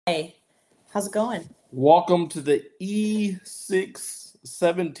Hey, how's it going? Welcome to the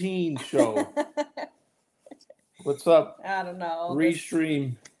E617 show. What's up? I don't know.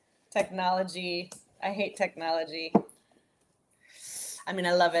 Restream. Technology. I hate technology. I mean,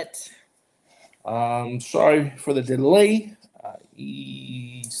 I love it. Sorry for the delay.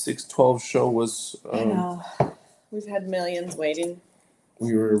 E612 show was. I know. We've had millions waiting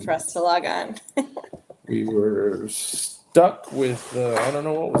We were for us to log on. we were stuck with. I don't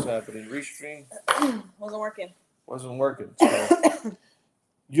know what was happening. Restream Wasn't working. wasn't working. So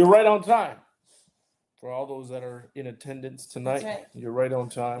you're right on time. For all those that are in attendance tonight, That's right. You're right on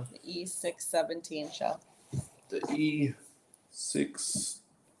time. The E617 show. The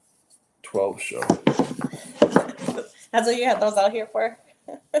E612 show. That's what you had those out here for?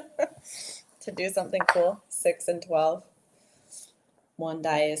 To do something cool. 6 and 12. One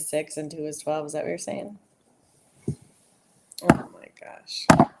die is 6 and 2 is 12. Is that what you're saying? Oh my gosh.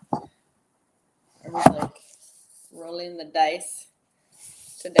 Are we like rolling the dice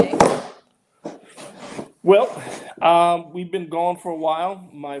today? Well, we've been gone for a while.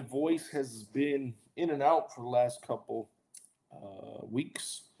 My voice has been in and out for the last couple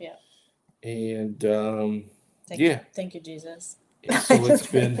weeks. Yeah. And Thank you, Jesus. so it's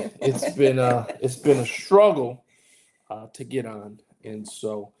been a struggle to get on, and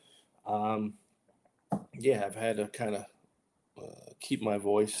so I've had to kind of keep my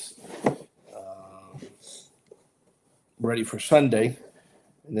voice ready for Sunday.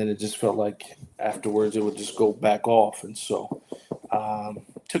 And then it just felt like afterwards it would just go back off. And so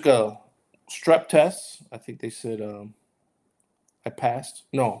took a strep test. I think they said I passed.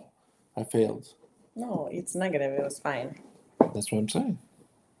 No, I failed. No, it's negative. It was fine. That's what I'm saying.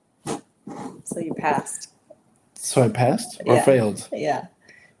 So you passed. So I passed or Yeah. failed? Yeah.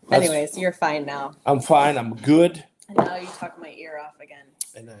 That's- Anyways, you're fine now. I'm fine. I'm good. And now you talk my ear off again.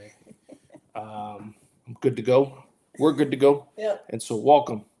 And I'm good to go. We're good to go. Yep. And so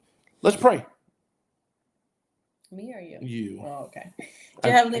welcome. Let's pray. Me or you? You. Oh, okay. I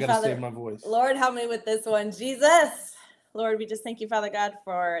Dear Heavenly gotta Father, save my voice. Lord, help me with this one. Jesus. Lord, we just thank you, Father God,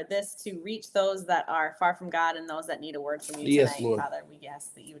 for this to reach those that are far from God and those that need a word from you Yes, tonight, Lord. Father. We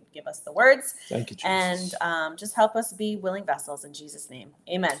ask that you would give us the words Thank you, Jesus. and just help us be willing vessels in Jesus' name.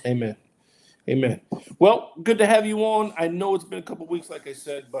 Amen. Amen. Amen. Well, good to have you on. I know it's been a couple weeks, like I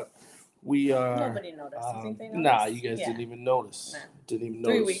said, but we are. Nobody noticed. You think they noticed? Nah, you guys Yeah. didn't even notice. Nah. Didn't even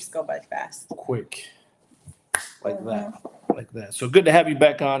 3 notice. weeks go by fast. Quick. Like Mhm. that. Like that. So good to have you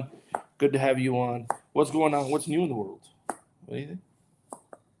back on. Good to have you on. What's going on? What's new in the world? What do you think?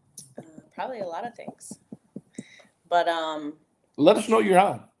 Probably a lot of things. But Let us know you're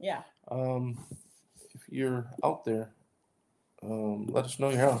on. yeah. If you're out there, let us know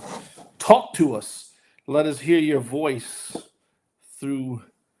you're on. Talk to us. Let us hear your voice through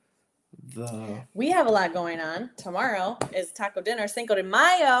the. We have a lot going on. Tomorrow is taco dinner, Cinco de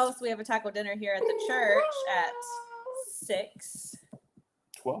Mayo. So we have a taco dinner here at the church at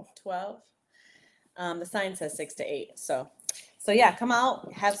 6:12. The sign says 6 to 8. So yeah, come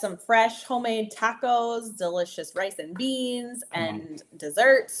out, have some fresh homemade tacos, delicious rice and beans, and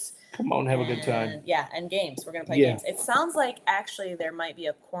desserts. Come on, have a good time. And, yeah, and games. We're gonna play Yeah. games. It sounds like actually there might be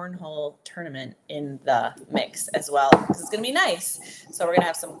a cornhole tournament in the mix as well because it's gonna be nice. So we're gonna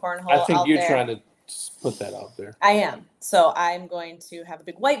have some cornhole. I think out you're there. trying to put that out there. I am. So I'm going to have a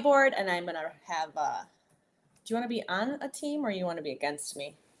big whiteboard, and I'm gonna have. Do you want to be on a team or you want to be against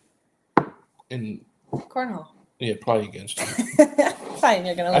me? And Cornhole. yeah, probably against you. Fine,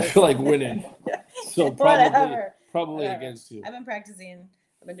 you're gonna I lose. feel like winning. So Whatever. probably Whatever. against you. I've been practicing.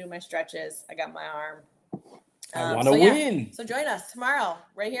 I've been doing my stretches. I got my arm. I want to so yeah. win. So join us tomorrow,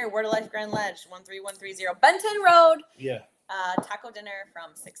 right here, Word of Life Grand Ledge, 13130 Benton Road. Yeah. Taco dinner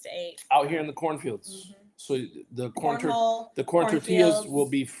from 6 to 8. Out here in the cornfields. Mhm. So the corn Cornhole, tortillas cornfields, will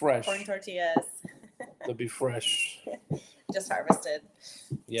be fresh. corn tortillas, They'll be fresh. just harvested.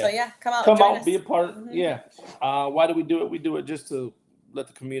 Yeah. So yeah, come out. Come join out, us. be a part. Mhm. Yeah. Why do we do it? We do it just to let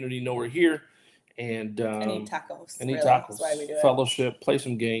the community know we're here and I need tacos. I need really. tacos. That's why we do it. Fellowship, play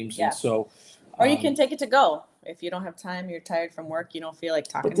some games, Yeah. and so. Or you can take it to go. If you don't have time, you're tired from work, you don't feel like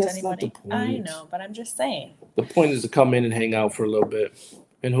talking to that's not anybody. the I point. know, but I'm just saying. The point is to come in and hang out for a little bit,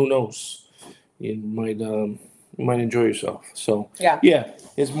 and who knows, you might enjoy yourself. So Yeah.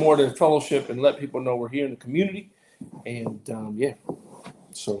 it's more to fellowship and let people know we're here in the community, and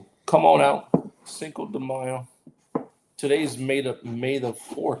so come on out, Cinco de Mayo. Today's May the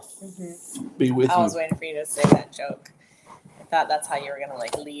 4th. Mm-hmm. Be with I you. was waiting for you to say that joke. I thought that's how you were gonna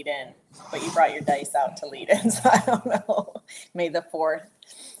like lead in, but you brought your dice out to lead in, so I don't know. May the 4th.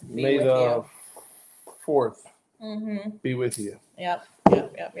 May the 4th. Mm-hmm. be with you. Yep.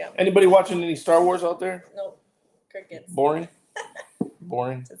 Anybody watching any Star Wars out there? Nope. Crickets. Boring?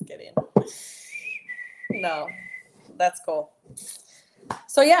 Boring? Just kidding. No, that's cool.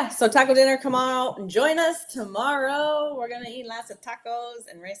 So yeah, so taco dinner, come out and join us tomorrow. We're gonna eat lots of tacos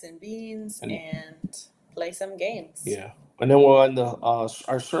and rice and beans and play some games. Yeah. And then we're on the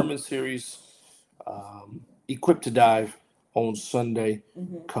our sermon series, Equipped to Dive, on Sunday.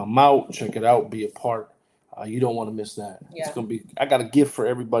 Mm-hmm. Come out, check it out, be a part. You don't want to miss that. Yeah. It's gonna be. I got a gift for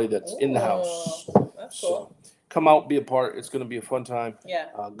everybody that's in the house. That's So cool. come out, be a part. It's gonna be a fun time. Yeah.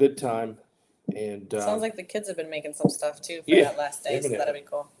 Good time. And Sounds like the kids have been making some stuff too for Yeah, that last day, they've so been that'll be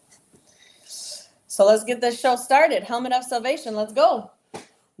cool. So let's get this show started. Helmet of Salvation. Let's go.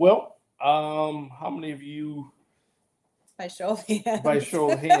 well, how many of you, By show of hands. by show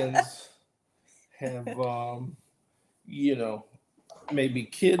of hands, have maybe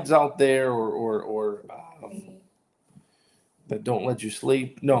kids out there or that don't let you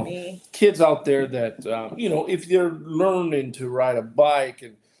sleep? No, Me. kids out there that if they're learning to ride a bike,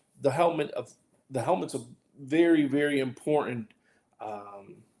 and the helmet's a very, very important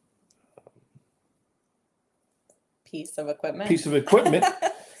Piece of equipment.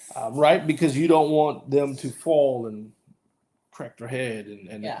 Right? Because you don't want them to fall and crack their head.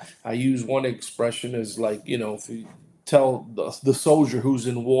 And Yeah. I use one expression as like, if you tell the soldier who's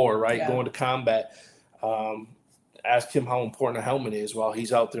in war, right, Yeah. going to combat, ask him how important a helmet is while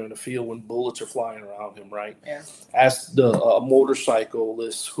he's out there in the field when bullets are flying around him, right? Yeah. Ask the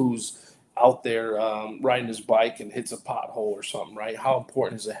motorcyclist who's out there riding his bike and hits a pothole or something, right? How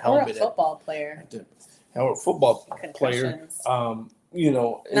important is a Or a helmet? football player. Or a football player, Concussions.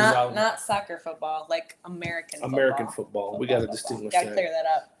 is out. Not soccer football, like American football. We got to distinguish Got to that. clear that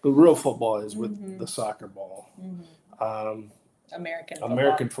up. The real football is with Mhm. the soccer ball. Mm-hmm. American football.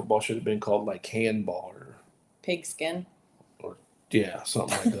 American football should have been called like handball or Pigskin.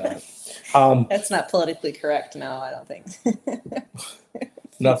 something like that. That's not politically correct now, I don't think.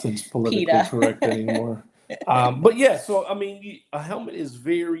 Nothing's politically PETA. correct anymore. But yeah, so I mean, a helmet is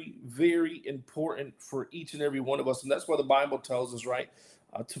very, very important for each and every one of us, and that's why the Bible tells us, right,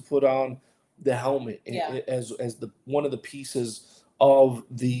 to put on the helmet as the one of the pieces of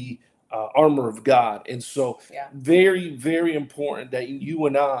the armor of God. And so, very, very important that you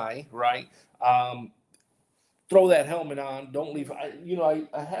and I, right, throw that helmet on. Don't leave.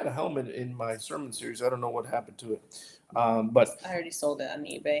 I had a helmet in my sermon series. I don't know what happened to it, but I already sold it on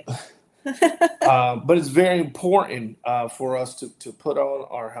eBay. but it's very important for us to put on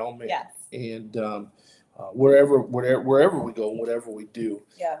our helmet. Yes. And wherever we go, whatever we do,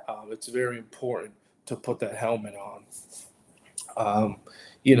 it's very important to put that helmet on.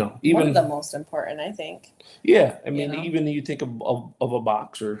 Even one of the most important, I think. Yeah, I mean, even you think of a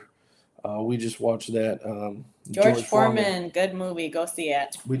boxer. We just watched that George Foreman, good movie. Go see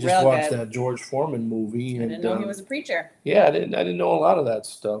it. We just watched that George Foreman movie. I didn't know he was a preacher. Yeah, I didn't know a lot of that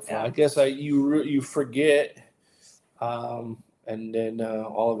stuff. Yeah. I guess you forget, and then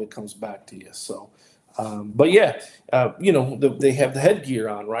all of it comes back to you. So, but yeah, they have the headgear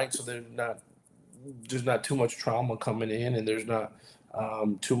on, right? So there's not too much trauma coming in, and there's not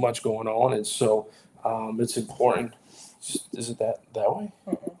too much going on, and so it's important. Is it that way?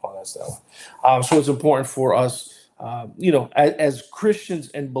 Mm-mm. Oh, that's that way. So it's important for us, as Christians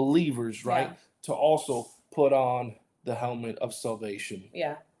and believers, right, to also put on the helmet of salvation.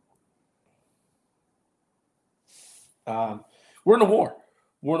 Yeah. We're in a war.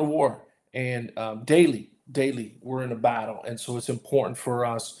 And daily, we're in a battle. And so it's important for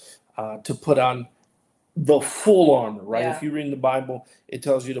us to put on the full armor, right? Yeah. If you read in the Bible, it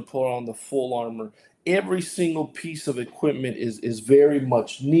tells you to put on the full armor. Every single piece of equipment is very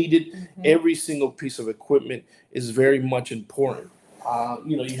much needed. Mm-hmm. Every single piece of equipment is very much important.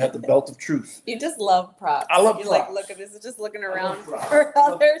 You have the belt of truth. You just love props. I love you props. Like look at this, just looking around props. for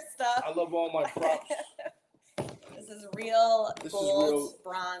other stuff. I love all my props. This is real This is gold, real-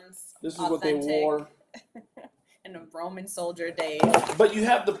 bronze. This is what they wore. In a Roman soldier days. But you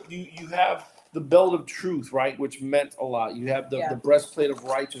have you have the belt of truth, right, which meant a lot. You have the breastplate of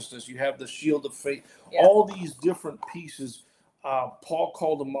righteousness. You have the shield of faith. Yeah. All these different pieces, Paul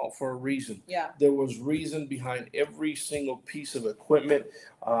called them out for a reason. Yeah. There was reason behind every single piece of equipment,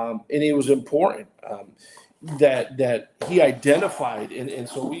 and it was important that he identified. And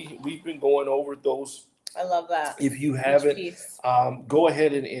so we've been going over those. I love that. If you haven't, go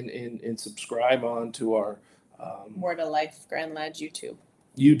ahead and subscribe on to our Word of Life Grand Ledge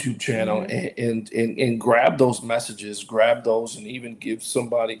YouTube channel, Mm-hmm. and grab those messages, grab those, and even give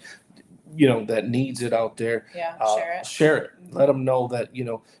somebody, that needs it out there, Yeah, share it. share it. Let them know that,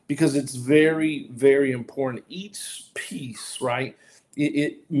 because it's very, very important. Each piece, right?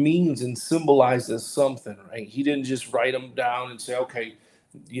 It means and symbolizes something, right? He didn't just write them down and say, okay,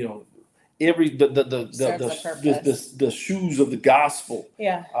 you know, every Serves a purpose. the shoes of the gospel.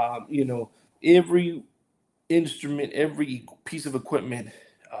 Yeah. Every instrument, every piece of equipment,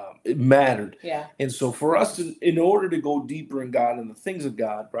 it mattered. Yeah. And so for us, in order to go deeper in God and the things of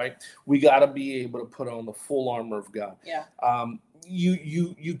God, right, we got to be able to put on the full armor of God. Yeah.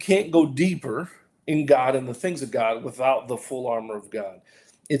 You can't go deeper in God and the things of God without the full armor of God.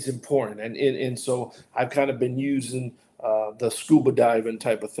 It's important, and so I've kind of been using the scuba diving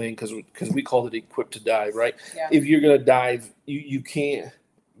type of thing because we call it equipped to dive, right? Yeah. If you're gonna dive, you can't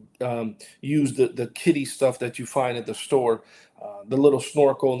use the kiddie stuff that you find at the store, the little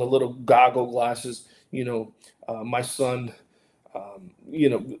snorkel and the little goggle glasses. My son,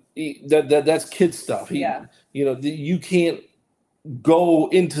 that's kid stuff. Yeah. You can't go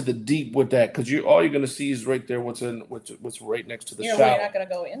into the deep with that because all you're going to see is right there what's right next to the You're shower. not going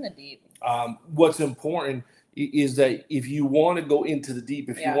to go in the deep. What's important is that if you want to go into the deep,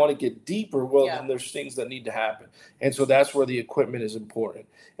 if you want to get deeper, then there's things that need to happen. And so that's where the equipment is important.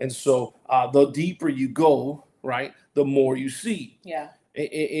 And so the deeper you go, right, the more you see. Yeah.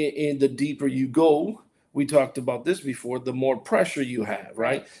 And the deeper you go, we talked about this before, the more pressure you have,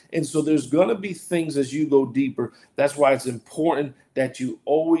 right? And so there's going to be things as you go deeper. That's why it's important that you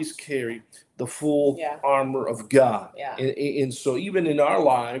always carry the full armor of God. Yeah. And so even in our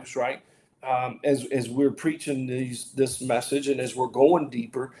lives, right, as we're preaching this message and as we're going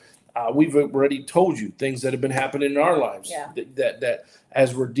deeper, we've already told you things that have been happening in our lives that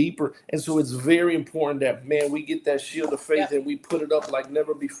as we're deeper. And so it's very important that, man, we get that shield of faith and we put it up like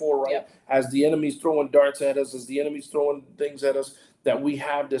never before, right? As the enemy's throwing darts at us, as the enemy's throwing things at us, that we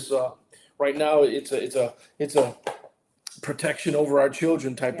have this, right now it's a protection over our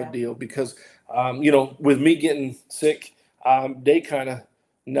children type of deal because, with me getting sick, they kind of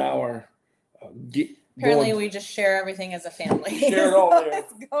now are apparently we just share everything as a family. Share it all there.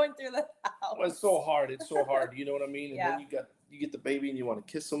 It's going through the house. Well, it's so hard. You know what I mean? And then you get the baby and you want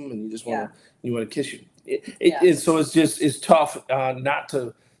to kiss them and you just want to kiss you. So it's tough not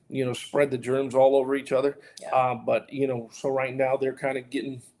to spread the germs all over each other. But so right now they're kind of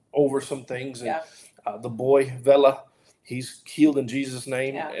getting over some things, and the boy Vela, he's healed in Jesus'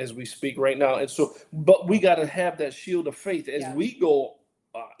 name as we speak right now. And so, but we got to have that shield of faith as we go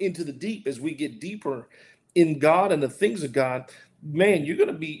into the deep, as we get deeper in God and the things of God. Man, you're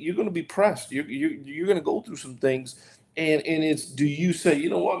gonna be pressed. You're gonna go through some things, and it's, do you say, you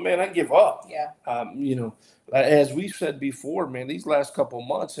know what, man, I give up? As we've said before, man, these last couple of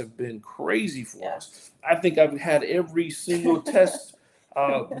months have been crazy for us. I think I've had every single test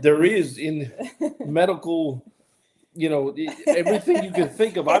there is in medical. Everything you can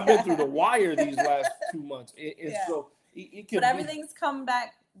think of. I've been through the wire these last 2 months, and so it can. But everything's come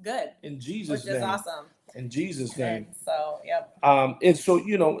back good in Jesus' name. Which is awesome. In Jesus' name. And so, and so,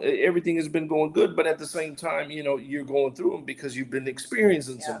 everything has been going good, but at the same time, you're going through them because you've been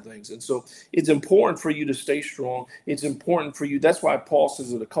experiencing some things. And so it's important for you to stay strong. It's important for you. That's why Paul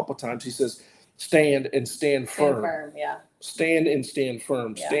says it a couple times. He says, stand and stand firm. Stand and stand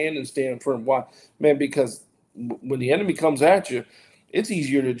firm. Stand and stand firm. Why? Man, because when the enemy comes at you, it's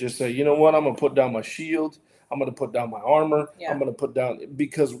easier to just say, you know what, I'm going to put down my shield. I'm going to put down my armor. I'm going to put down,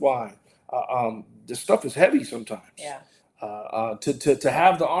 because why? The stuff is heavy sometimes. To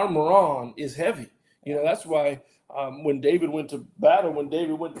have the armor on is heavy. That's why when David went to battle, when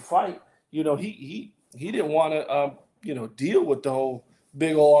David went to fight, he didn't want to deal with the whole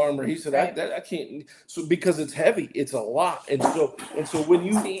big old armor. He said, I can't. So because it's heavy, it's a lot. And so when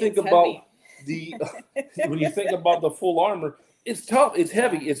you think about when you think about the full armor, it's tough. It's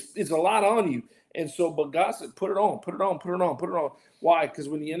heavy. It's a lot on you. And so, but God said, put it on, put it on, put it on, put it on. Why? Because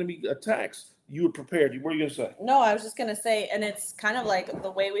when the enemy attacks, you were prepared. What are you going to say? No, I was just going to say, and it's kind of like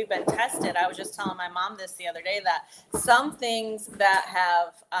the way we've been tested. I was just telling my mom this the other day, that some things that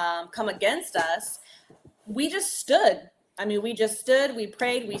have come against us, we just stood. I mean, we just stood, we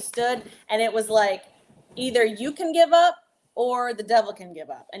prayed, we stood, and it was like, either you can give up or the devil can give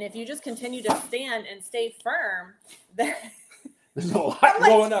up. And if you just continue to stand and stay firm, then there's a lot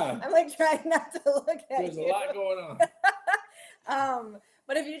going on. I'm like trying not to look at There's a lot going on.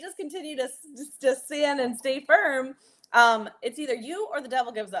 But if you just continue to stand and stay firm, it's either you or the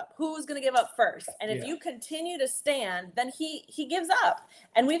devil gives up. Who's going to give up first? And if you continue to stand, then he gives up.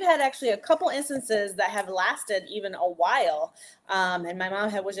 And we've had actually a couple instances that have lasted even a while. And my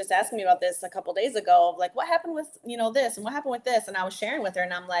mom was just asking me about this a couple days ago, of like, what happened with, this and what happened with this? And I was sharing with her,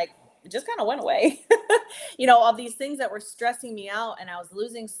 and I'm like, it just kind of went away. You know, all these things that were stressing me out, and I was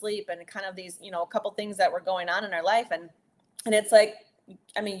losing sleep, and kind of these, you know, a couple things that were going on in our life. And it's like,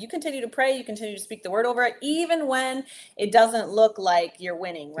 I mean, you continue to pray, you continue to speak the word over it, even when it doesn't look like you're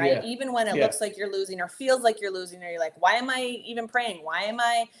winning, right? Yeah. Even when it Yeah. looks like you're losing or feels like you're losing, or you're like, why am I even praying? Why am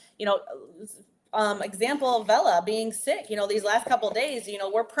I, you know, example of Vela being sick, you know, these last couple of days, you know,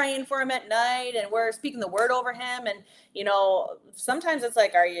 we're praying for him at night and we're speaking the word over him. And, you know, sometimes it's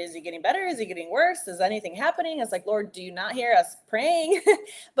like, is he getting better? Is he getting worse? Is anything happening? It's like, Lord, do you not hear us praying?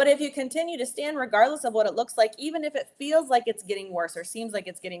 But if you continue to stand, regardless of what it looks like, even if it feels like it's getting worse or seems like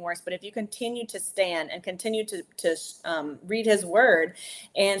it's getting worse, but if you continue to stand and continue to read his word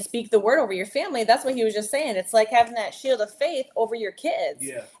and speak the word over your family, that's what he was just saying. It's like having that shield of faith over your kids.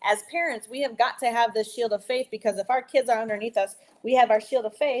 Yeah. As parents, we have got to have this shield of faith, because if our kids are underneath us, we have our shield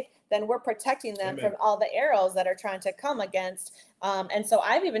of faith, then we're protecting them Amen. from all the arrows that are trying to come against. And so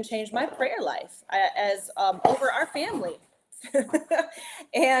I've even changed my prayer life as over our family.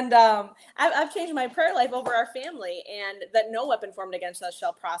 And I've changed my prayer life over our family, and that no weapon formed against us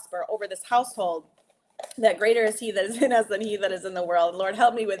shall prosper over this household. That greater is he that is in us than he that is in the world. Lord,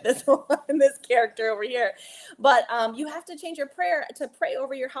 help me with this one, this character over here. But you have to change your prayer to pray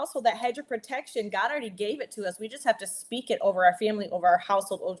over your household, that hedge of protection. God already gave it to us. We just have to speak it over our family, over our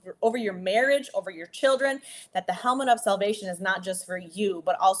household, over your marriage, over your children, that the helmet of salvation is not just for you,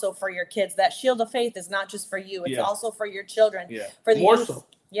 but also for your kids. That shield of faith is not just for you. It's also for your children, for the More youth. so.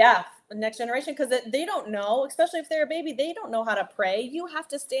 Yeah, the next generation, because they don't know, especially if they're a baby, they don't know how to pray. You have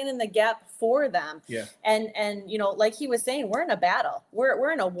to stand in the gap for them. Yeah. And you know, like he was saying, we're in a battle.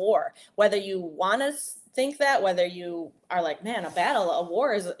 We're in a war. Whether you want to think that, whether you are like, man, a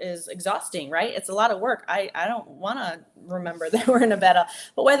war is exhausting, right? It's a lot of work. I don't want to remember that we're in a battle.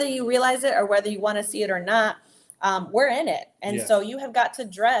 But whether you realize it or whether you want to see it or not, we're in it. And so you have got to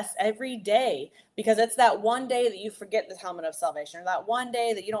dress every day, because it's that one day that you forget the helmet of salvation, or that one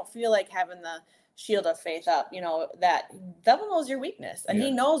day that you don't feel like having the shield of faith up. You know, that devil knows your weakness, and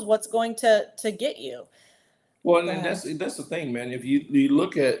he knows what's going to get you. Well, and that's the thing, man. If you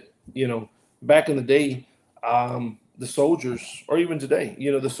look at, you know, back in the day, the soldiers, or even today,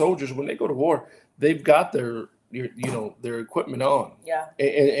 you know, the soldiers, when they go to war, they've got their equipment on. Yeah.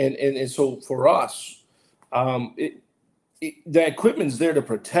 And so for us, the equipment's there to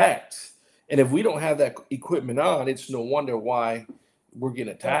protect. And if we don't have that equipment on, it's no wonder why we're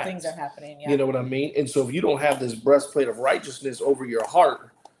getting attacked. Things are happening. Yeah. You know what I mean? And so if you don't have this breastplate of righteousness over your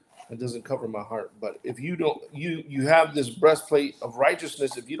heart, it doesn't cover my heart, but if you don't, you have this breastplate of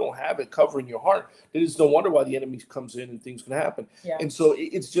righteousness. If you don't have it covering your heart, then it's no wonder why the enemy comes in and things can happen. Yeah. And so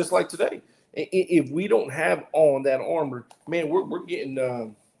it's just like today. If we don't have on that armor, man, we're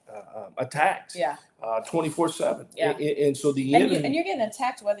getting attacked. Yeah. 24/7. Yeah. And so the enemy, and you're getting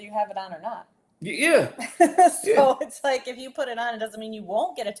attacked whether you have it on or not. Yeah. So it's like, if you put it on, it doesn't mean you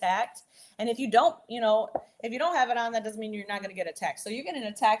won't get attacked. And if you don't, if you don't have it on, that doesn't mean you're not going to get attacked. So you're getting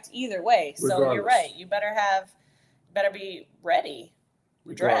attacked either way. So Regardless. You're right. You better be ready,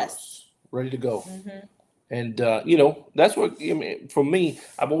 dressed, ready to go. Mm-hmm. And that's what, I mean, for me,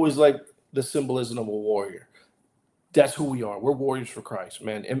 I've always liked the symbolism of a warrior. That's who we are. We're warriors for Christ,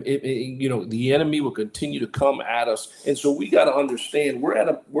 man. And the enemy will continue to come at us, and so we got to understand we're in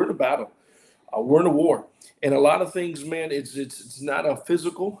a battle. We're in a war, and a lot of things, man. It's not a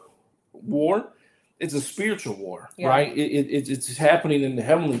physical war; it's a spiritual war, right? It's happening in the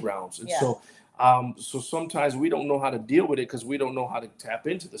heavenly realms, and so sometimes we don't know how to deal with it because we don't know how to tap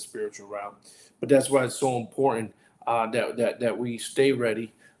into the spiritual realm. But that's why it's so important that we stay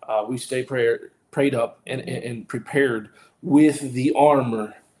ready, we stay prayed up and prepared with the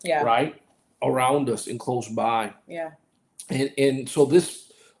armor, right, around us and close by. Yeah. And so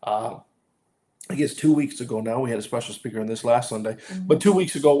this, I guess 2 weeks ago now, we had a special speaker on this last Sunday, but 2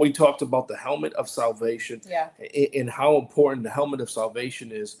 weeks ago we talked about the helmet of salvation, and how important the helmet of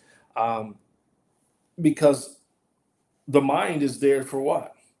salvation is, because the mind is there for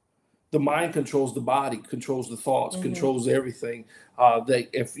what? The mind controls the body, controls the thoughts, controls everything. That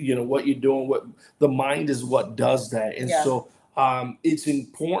if what you're doing, what the mind is what does that. And so it's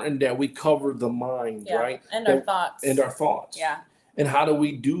important that we cover the mind, right? And our thoughts. And our thoughts. Yeah. And how do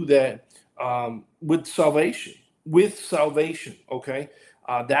we do that? With salvation. With salvation, okay?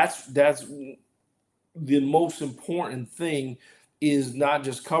 That's the most important thing, is not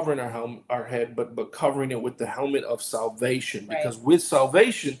just covering our head, but covering it with the helmet of salvation. Right. Because with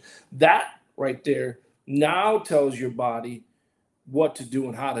salvation, that right there now tells your body what to do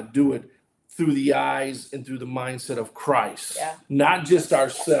and how to do it through the eyes and through the mindset of Christ, not just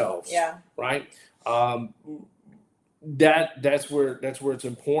ourselves. Yeah. Right. that's where it's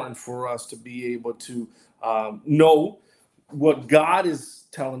important for us to be able to know what God is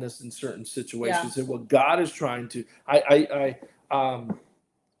telling us in certain situations and what God is trying to.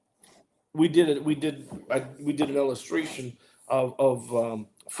 We did it. We did an illustration of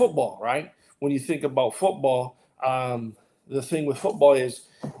football, right? When you think about football, the thing with football is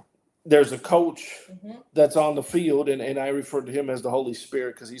there's a coach that's on the field, and I refer to him as the Holy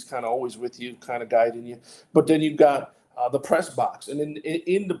Spirit because he's kind of always with you, kind of guiding you. But then you've got the press box, and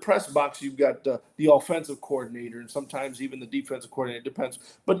in the press box you've got the offensive coordinator, and sometimes even the defensive coordinator. It depends.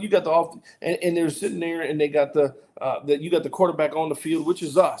 But you got and they're sitting there, and they got you got the quarterback on the field, which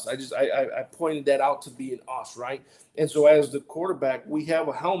is us. I pointed that out to being us, right? And so as the quarterback, we have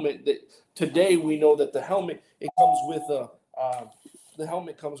a helmet that today we know that the helmet comes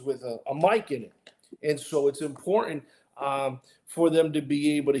with a mic in it. And so it's important for them to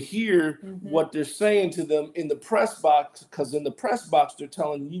be able to hear what they're saying to them in the press box, because in the press box, they're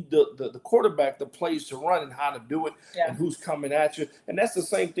telling you the quarterback the plays to run and how to do it and who's coming at you. And that's the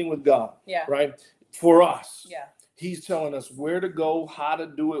same thing with God, right? For us, he's telling us where to go, how to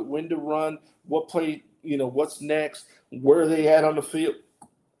do it, when to run, what play, what's next, where are they at on the field.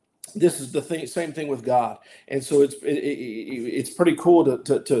 This is the same thing with God. And so it's pretty cool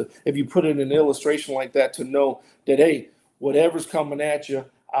to if you put it in an illustration like that, to know that, hey, whatever's coming at you,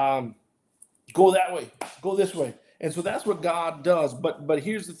 go that way, go this way. And so that's what God does. But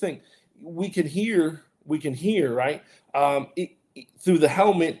here's the thing: we can hear, right, through the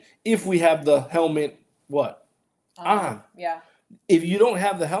helmet, if we have the helmet on. If you don't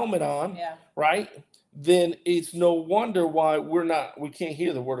have the helmet on, right, then it's no wonder why we can't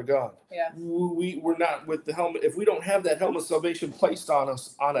hear the word of God. We're not with the helmet. If we don't have that helmet of salvation placed on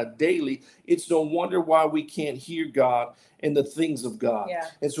us on a daily, it's no wonder why we can't hear God and the things of God.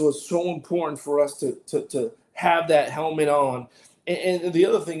 And so it's so important for us to have that helmet on. And the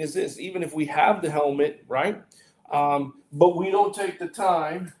other thing is this: even if we have the helmet, right, but we don't take the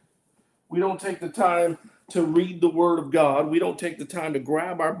time to read the word of God. We don't take the time to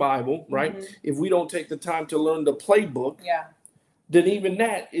grab our Bible, right? If we don't take the time to learn the playbook, then even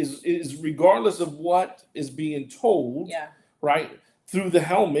that is regardless of what is being told, right, through the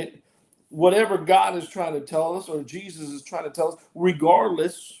helmet, whatever God is trying to tell us or Jesus is trying to tell us,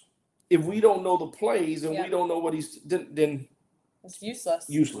 regardless, if we don't know the plays and we don't know what then it's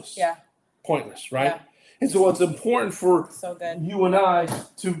useless. Pointless, right? And so it's important for you and I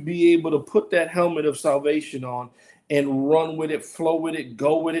to be able to put that helmet of salvation on and run with it, flow with it,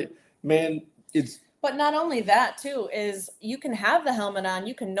 go with it. Man, But not only that, too, is you can have the helmet on,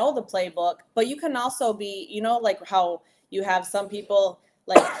 you can know the playbook, but you can also be, like how you have some people,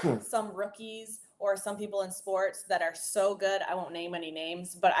 like some rookies or some people in sports that are so good. I won't name any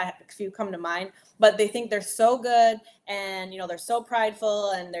names, but a few come to mind. But they think they're so good and, they're so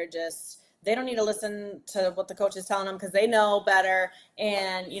prideful and they don't need to listen to what the coach is telling them because they know better.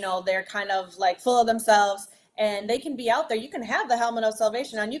 And, they're kind of like full of themselves. And they can be out there. You can have the helmet of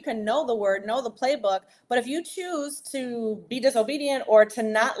salvation on. You can know the word, know the playbook. But if you choose to be disobedient or to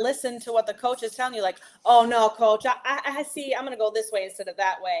not listen to what the coach is telling you, like, oh, no, coach, I see, I'm going to go this way instead of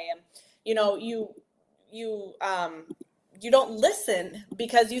that way. And, you don't listen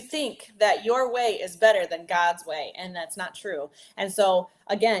because you think that your way is better than God's way, and that's not true. And so,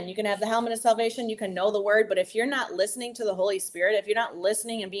 again, you can have the helmet of salvation, you can know the word, but if you're not listening to the Holy Spirit, if you're not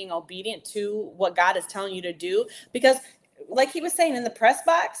listening and being obedient to what God is telling you to do, because like he was saying in the press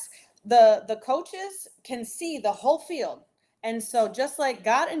box, the coaches can see the whole field. And so just like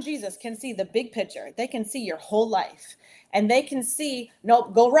God and Jesus can see the big picture, they can see your whole life, and they can see,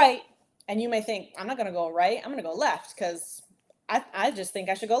 nope, go right. And you may think, I'm not going to go right. I'm going to go left because I just think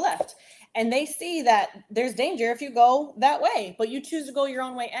I should go left. And they see that there's danger if you go that way, but you choose to go your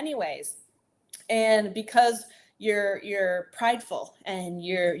own way anyways. And because you're prideful and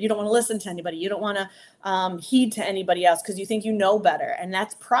you don't want to listen to anybody, you don't want to heed to anybody else because you think you know better, and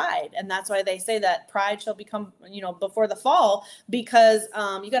that's pride. And that's why they say that pride shall become before the fall, because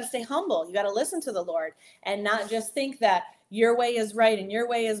you got to stay humble. You got to listen to the Lord and not just think that your way is right and your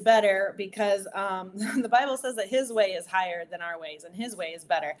way is better, because the Bible says that his way is higher than our ways and his way is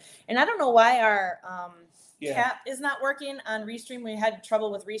better. And I don't know why our cap is not working on Restream. We had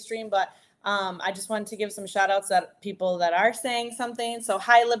trouble with Restream, but I just wanted to give some shout outs at people that are saying something. So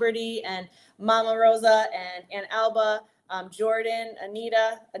hi, Liberty and Mama Rosa and Alba, Jordan,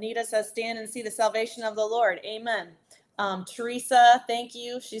 Anita says, stand and see the salvation of the Lord. Amen. Teresa, thank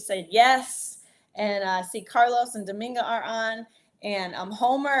you. She said yes. And see Carlos and Dominga are on. And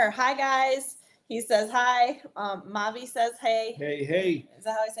Homer, hi guys. He says hi. Mavi says hey. Hey, hey. Is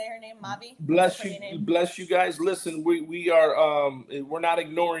that how I say her name? Mavi? Bless you, bless you guys. Listen, we are we're not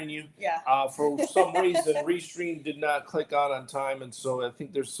ignoring you. Yeah. For some reason, Restream did not click on time, and so I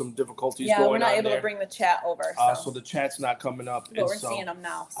think there's some difficulties going on. Yeah, we're not able to bring the chat over. So the chat's not coming up. But we're seeing them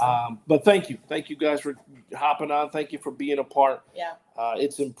now. So. But thank you guys for hopping on. Thank you for being a part. Yeah.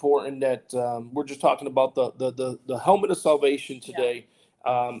 It's important that we're just talking about the helmet of salvation today. Yeah.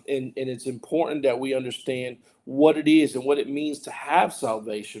 And it's important that we understand what it is and what it means to have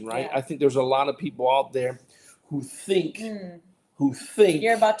salvation, right? Yeah. I think there's a lot of people out there who think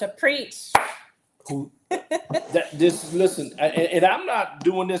you're about to preach. Listen, and I'm not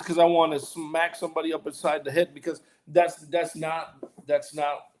doing this because I want to smack somebody up inside the head, because that's not.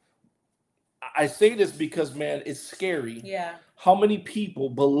 I say this because, man, it's scary. Yeah. How many people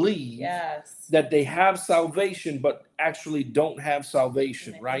believe that they have salvation but actually don't have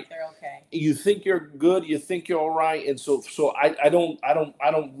salvation, right? They're okay. You think you're good, you think you're all right, and so I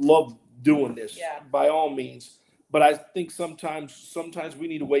don't love doing this. Yeah. By all means, but I think sometimes we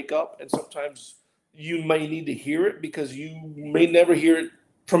need to wake up, and sometimes you may need to hear it because you may never hear it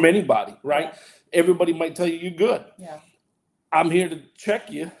from anybody, right? Yeah. Everybody might tell you you're good. Yeah. I'm here to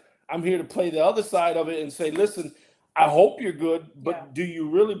check you. I'm here to play the other side of it and say, listen, I hope you're good, but do you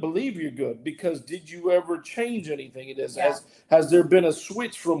really believe you're good? Because did you ever change anything? Has there been a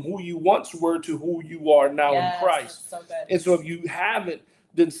switch from who you once were to who you are now in Christ? So good. And so if you haven't,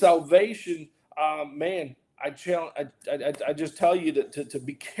 then salvation, man, I just tell you to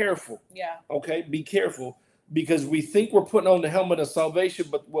be careful. Yeah. Okay, be careful, because we think we're putting on the helmet of salvation,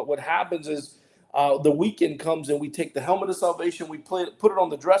 but what happens is the weekend comes and we take the helmet of salvation, we put it on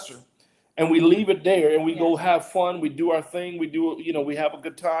the dresser, and we leave it there, and we go have fun. We do our thing. We do, we have a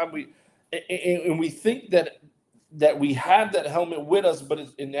good time. And we think that we have that helmet with us, but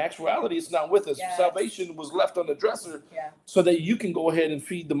in actuality, it's not with us. Yes. Salvation was left on the dresser so that you can go ahead and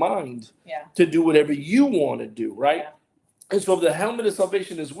feed the mind to do whatever you want to do, right? Yeah. And so if the helmet of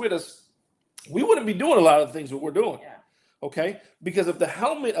salvation is with us, we wouldn't be doing a lot of things that we're doing. Yeah. Okay? Because if the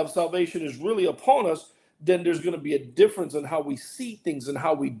helmet of salvation is really upon us, then there's going to be a difference in how we see things and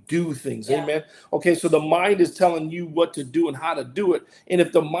how we do things. Yeah. Amen. Okay, so the mind is telling you what to do and how to do it. And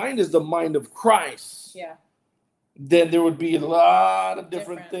if the mind is the mind of Christ, then there would be a lot of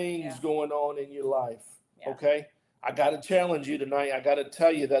different things going on in your life. Yeah. Okay? I got to challenge you tonight. I got to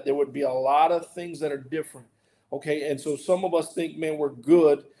tell you that there would be a lot of things that are different. Okay? And so some of us think, man, we're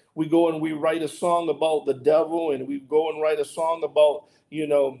good. We go and we write a song about the devil, and we go and write a song about,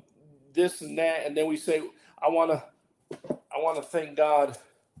 this and that, and then we say, I want to thank God.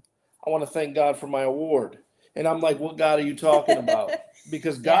 I want to thank God for my award. And I'm like, what God are you talking about?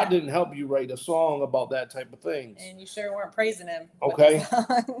 Because God didn't help you write a song about that type of things. And you sure weren't praising him. Okay.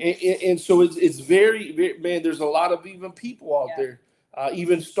 and so it's very, very, man, there's a lot of even people out there.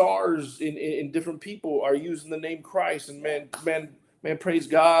 Even stars in different people are using the name Christ. And man, praise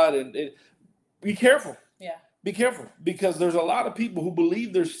God. And be careful. Yeah. Be careful, because there's a lot of people who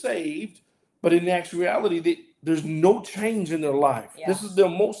believe they're saved, but in actuality, there's no change in their life. Yeah. This is the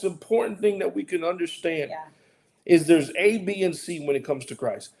most important thing that we can understand. Yeah. Is there's A, B, and C when it comes to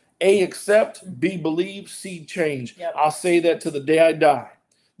Christ. A, accept, B, believe, C, change. Yep. I'll say that to the day I die.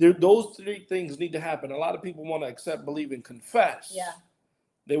 Those three things need to happen. A lot of people want to accept, believe, and confess. Yeah.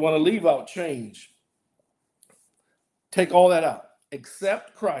 They want to leave out change. Take all that out.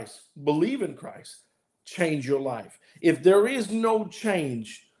 Accept Christ, believe in Christ, change your life. If there is no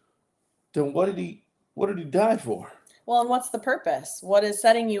change, then what did he die for? Well, and what's the purpose? What is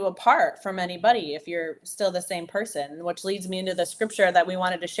setting you apart from anybody if you're still the same person? Which leads me into the scripture that we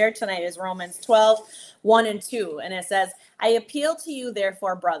wanted to share tonight is Romans 12:1-2. And it says, I appeal to you,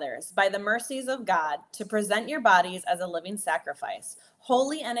 therefore, brothers, by the mercies of God, to present your bodies as a living sacrifice,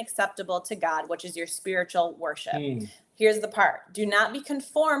 holy and acceptable to God, which is your spiritual worship. Here's the part. Do not be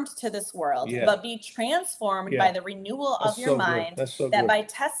conformed to this world, but be transformed by the renewal of your mind, that by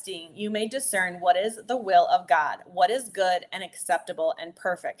testing you may discern what is the will of God, what is good and acceptable and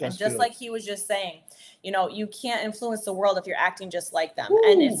perfect. And just like he was just saying, you can't influence the world if you're acting just like them. Ooh.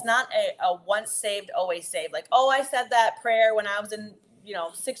 And it's not a once saved, always saved. Like, oh, I said that prayer when I was in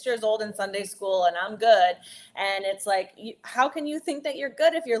 6 years old in Sunday school and I'm good. And it's like, how can you think that you're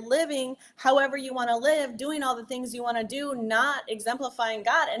good if you're living however you want to live, doing all the things you want to do, not exemplifying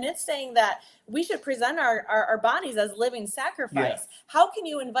God? And it's saying that we should present our bodies as living sacrifice. Yeah. How can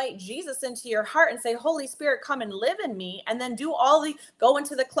you invite Jesus into your heart and say, Holy Spirit, come and live in me, and then go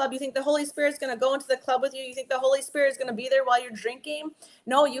into the club? You think the Holy Spirit's going to go into the club with you? You think the Holy Spirit is going to be there while you're drinking?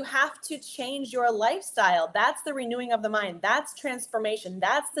 No, you have to change your lifestyle. That's the renewing of the mind. That's transformation. transformation.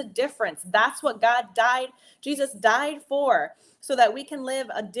 That's the difference. That's what Jesus died for, so that we can live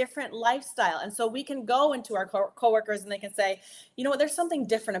a different lifestyle. And so we can go into our coworkers and they can say, you know what, there's something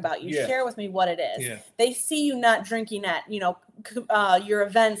different about you. Yeah. Share with me what it is. Yeah. They see you not drinking at, your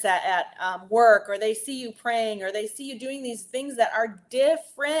events at work, or they see you praying, or they see you doing these things that are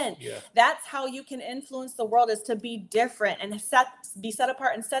different. Yeah. That's how you can influence the world, is to be different and be set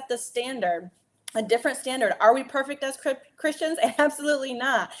apart and set the standard. A different standard. Are we perfect as Christians? Absolutely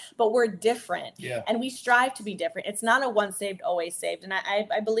not. But we're different. Yeah. And we strive to be different. It's not a once saved, always saved. And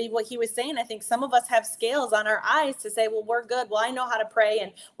I believe what he was saying. I think some of us have scales on our eyes to say, well, we're good. Well, I know how to pray.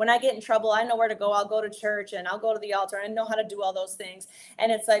 And when I get in trouble, I know where to go. I'll go to church and I'll go to the altar. I know how to do all those things.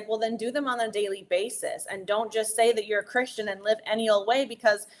 And it's like, well, then do them on a daily basis. And don't just say that you're a Christian and live any old way,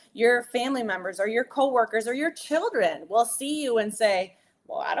 because your family members or your coworkers or your children will see you and say,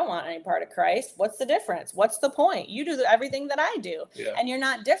 well, I don't want any part of Christ. What's the difference? What's the point? You do everything that I do, and you're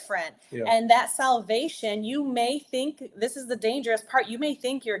not different. Yeah. And that salvation, you may think, this is the dangerous part. You may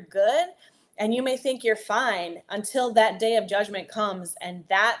think you're good and you may think you're fine until that day of judgment comes. And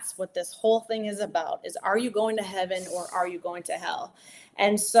that's what this whole thing is about, is are you going to heaven or are you going to hell?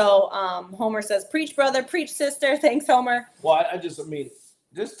 And so Homer says, preach, brother, preach, sister. Thanks, Homer. Well,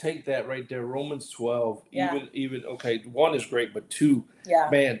 just take that right there. Romans 12, even, okay, 1 is great, but 2,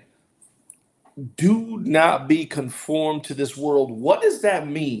 man, do not be conformed to this world. What does that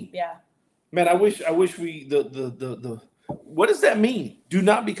mean? Yeah. Man, I wish we, what does that mean? Do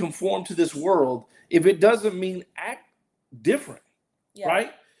not be conformed to this world. If it doesn't mean act different,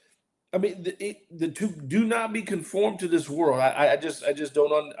 right? I mean, do not be conformed to this world. I just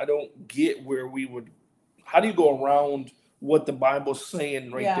don't get where we would, how do you go around what the Bible's saying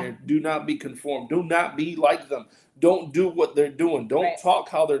there? Do not be conformed. Do not be like them. Don't do what they're doing. Don't talk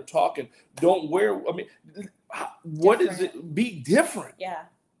how they're talking. Don't wear, what is it? Be different. Yeah.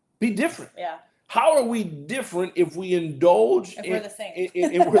 Be different. Yeah. How are we different if we indulge if we're the same?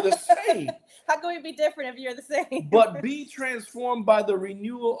 If we're the same? How can we be different if you're the same? But be transformed by the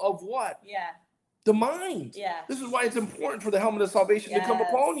renewal of what? Yeah. The mind. Yeah. This is why it's important for the helmet of salvation to come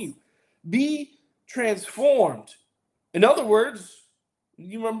upon you. Be transformed. In other words,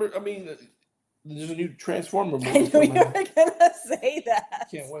 you remember, there's a new Transformer movie. I knew you were going to say that.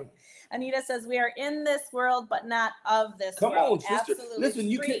 Can't wait. Anita says, we are in this world, but not of this world. Come on, sister. Absolutely. Listen,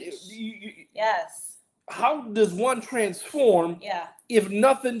 Yes. How does one transform if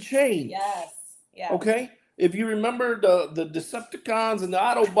nothing changed? Yes. Yeah. Okay? If you remember the Decepticons and the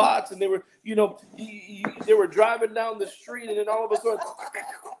Autobots, and they were, they were driving down the street, and then all of a sudden,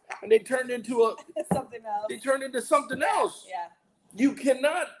 and they turned into something else. They turned into something else. Yeah. You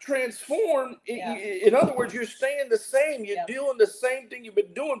cannot transform. In other words, you're staying the same. You're doing the same thing you've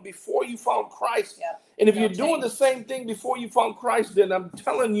been doing before you found Christ. And if you're doing the same thing before you found Christ, then I'm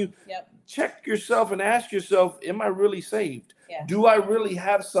telling you, check yourself and ask yourself, am I really saved? Do I really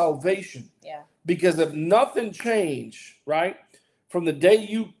have salvation? Because if nothing changed, right, from the day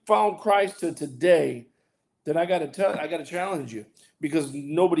you found Christ to today, then I got to challenge you, because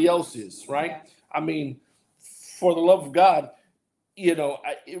nobody else is, right? For the love of God,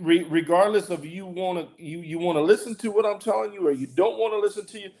 regardless of you want to listen to what I'm telling you or you don't want to listen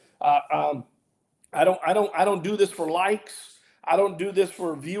to you, I don't do this for likes. I don't do this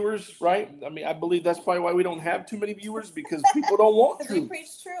for viewers, right? I believe that's probably why we don't have too many viewers, because people don't want truth. We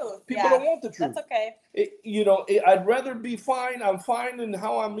preach truth. People don't want the truth. That's okay. I'd rather be fine. I'm fine in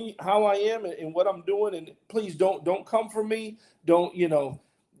how I am and what I'm doing. And please don't come for me. Don't,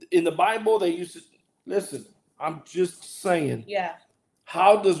 in the Bible, they used to, listen, I'm just saying. Yeah.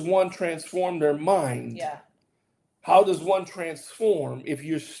 How does one transform their mind? Yeah. How does one transform if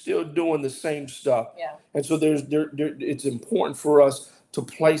you're still doing the same stuff? Yeah. And so it's important for us to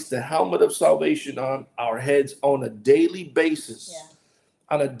place the helmet of salvation on our heads on a daily basis. Yeah.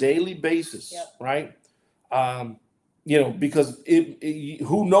 On a daily basis, right? Because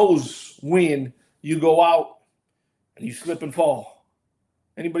who knows when you go out and you slip and fall.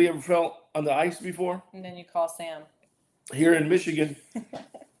 Anybody ever felt on the ice before? And then you call Sam. Here in Michigan,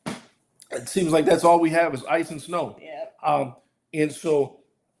 it seems like that's all we have is ice and snow. Yeah. And so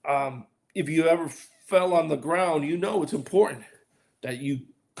if you ever fell on the ground, it's important that you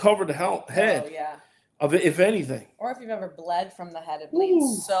cover the head. Oh, yeah. Of it, if anything. Or if you've ever bled from the head, it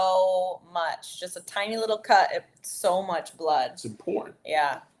bleeds so much. Just a tiny little cut, it's so much blood. It's important.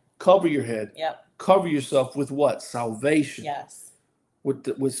 Yeah. Cover your head. Yep. Cover yourself with what? Salvation. Yes.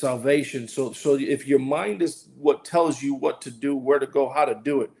 With salvation. So if your mind is what tells you what to do, where to go, how to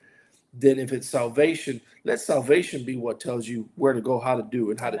do it, then if it's salvation, let salvation be what tells you where to go, how to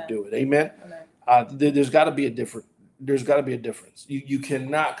do, and how to do it. Amen. There's got to be a different there's got to be a difference. You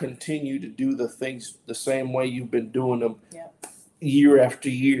cannot continue to do the things the same way you've been doing them year after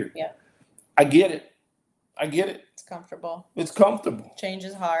year. Yeah. I get it. It's comfortable. It's comfortable. Change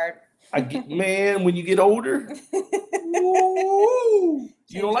is hard. Man, when you get older, woo,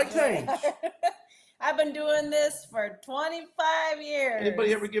 you don't like change. I've been doing this for 25 years.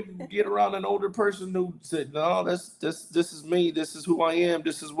 Anybody ever get around an older person who said, "No, this is me. This is who I am.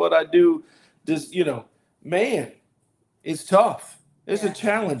 This is what I do." This, man, it's tough. It's a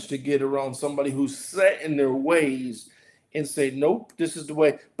challenge to get around somebody who's set in their ways and say, "Nope, this is the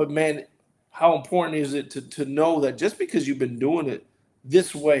way." But man, how important is it to know that just because you've been doing it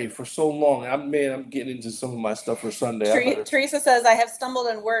this way for so long? I'm getting into some of my stuff for Sunday. Teresa says, I have stumbled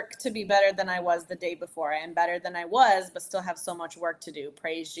in work to be better than I was the day before. I am better than I was, but still have so much work to do.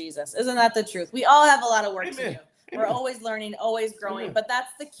 Praise Jesus. Isn't that the truth? We all have a lot of work to do. We're always learning, always growing, but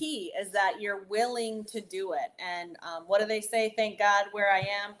that's the key, is that you're willing to do it. And what do they say? Thank God where I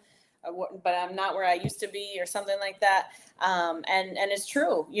am, but I'm not where I used to be, or something like that. And it's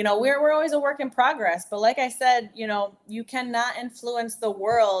true. We're always a work in progress. But like I said, you cannot influence the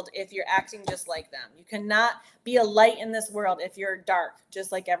world if you're acting just like them. You cannot be a light in this world if you're dark,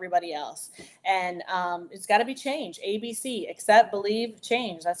 just like everybody else. And it's got to be change. ABC, accept, believe,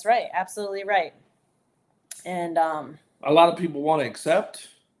 change. That's right. Absolutely right. And a lot of people want to accept.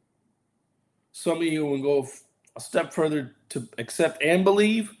 Some of you will go a step further to accept and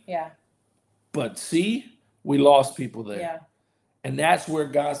believe. Yeah. But see, we lost people there. Yeah. And that's where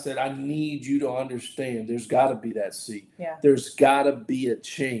God said, I need you to understand there's got to be that seed. Yeah. There's got to be a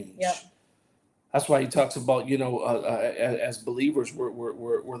change. Yep. That's why he talks about, as believers,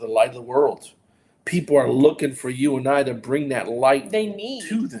 we're the light of the world. People are looking for you and I to bring that light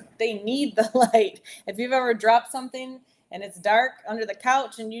to them. They need the light. If you've ever dropped something and it's dark under the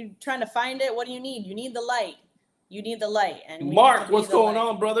couch and you're trying to find it, what do you need? You need the light. You need the light. And Mark, what's going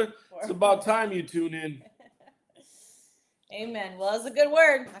on, brother? It's about time you tune in. Amen. Well, it's a good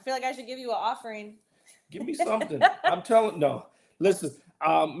word. I feel like I should give you an offering. Give me something. No. Listen,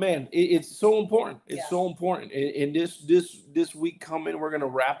 man, it's so important. It's so important. And this week coming, we're gonna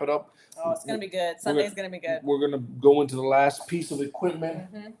wrap it up. Oh, it's gonna be good. Sunday's gonna be good. We're gonna go into the last piece of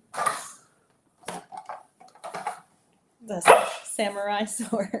equipment. Mm-hmm. The samurai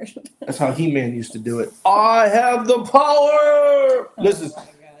sword. That's how He-Man used to do it. I have the power. Listen,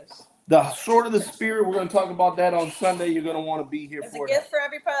 the sword of the Spirit. We're gonna talk about that on Sunday. You're gonna want to be here for that. It's a gift for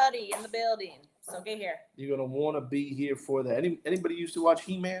everybody in the building. So get here. You're gonna want to be here for that. Anybody used to watch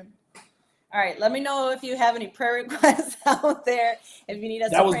He-Man? All right, let me know if you have any prayer requests out there. If you need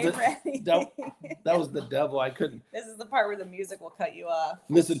us to pray for anything. That was the devil. I couldn't. This is the part where the music will cut you off.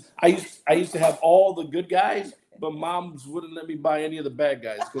 Listen, I used to have all the good guys, but moms wouldn't let me buy any of the bad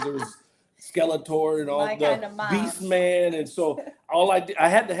guys because there was Skeletor and all the Beast Man, and so I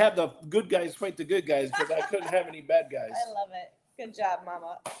had to have the good guys fight the good guys because I couldn't have any bad guys. I love it. Good job,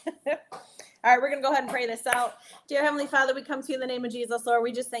 Mama. All right, we're going to go ahead and pray this out. Dear Heavenly Father, we come to you in the name of Jesus, Lord.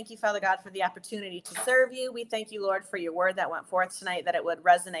 We just thank you, Father God, for the opportunity to serve you. We thank you, Lord, for your word that went forth tonight, that it would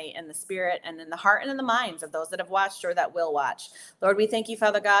resonate in the spirit and in the heart and in the minds of those that have watched or that will watch. Lord, we thank you,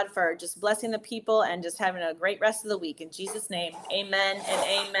 Father God, for just blessing the people and just having a great rest of the week. In Jesus' name, amen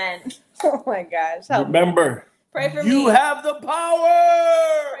and amen. Oh, my gosh. Remember, pray for me. You have the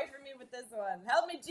power. Pray for me with this one. Help me, Jesus.